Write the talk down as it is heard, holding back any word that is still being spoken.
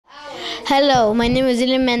Hello, my name is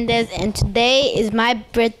Dilan Mendez and today is my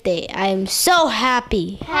birthday. I am so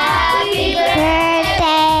happy. Happy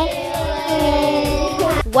birthday!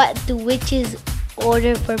 What do witches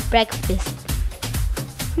order for breakfast?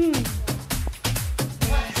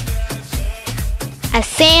 A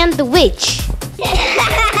sandwich.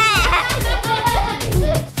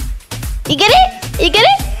 You get it? You get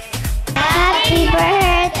it? Happy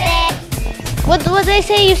birthday! What did I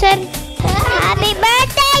say you said? Happy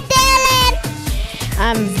birthday, Dylan!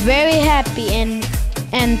 I'm very happy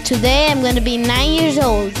and today I'm going to be 9 years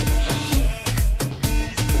old.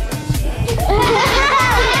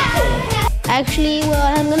 Actually,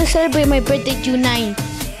 well, I'm going to celebrate my birthday June 9th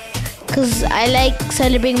because I like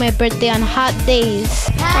celebrating my birthday on hot days.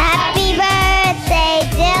 Happy birthday,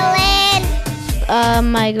 Dylan!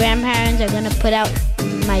 My grandparents are going to put out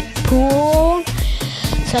my pool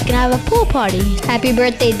so I can have a pool party. Happy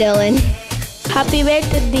birthday, Dylan! Happy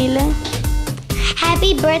birthday, Dylan.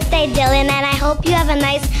 Happy birthday, Dylan, and I hope you have a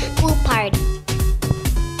nice pool party.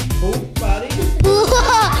 Pool party? Pool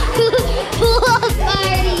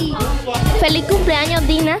party! Feliz cumpleaños,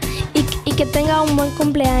 Dina, y que tenga un buen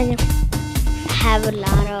cumpleaños. Have a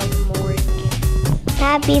lot of more gifts.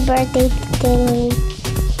 Happy birthday, Dylan.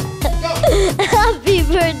 Happy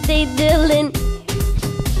birthday, Dylan.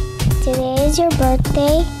 Today is your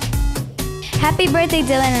birthday. Happy birthday,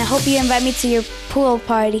 Dylan, and I hope you invite me to your pool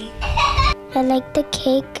party. I like the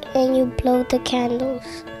cake and you blow the candles.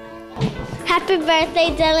 Happy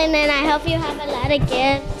birthday, Dylan, and I hope you have a lot of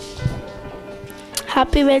gifts.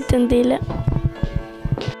 Happy birthday, Dylan.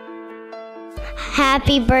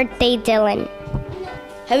 Happy birthday, Dylan.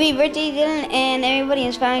 Happy birthday, Dylan, and everybody in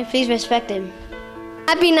his family, please respect him.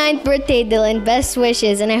 Happy 9th birthday, Dylan. Best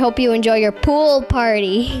wishes, and I hope you enjoy your pool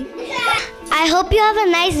party. I hope you have a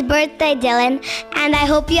nice birthday, Dylan, and I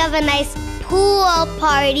hope you have a nice pool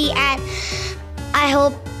party, and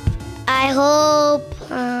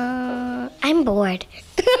I'm bored.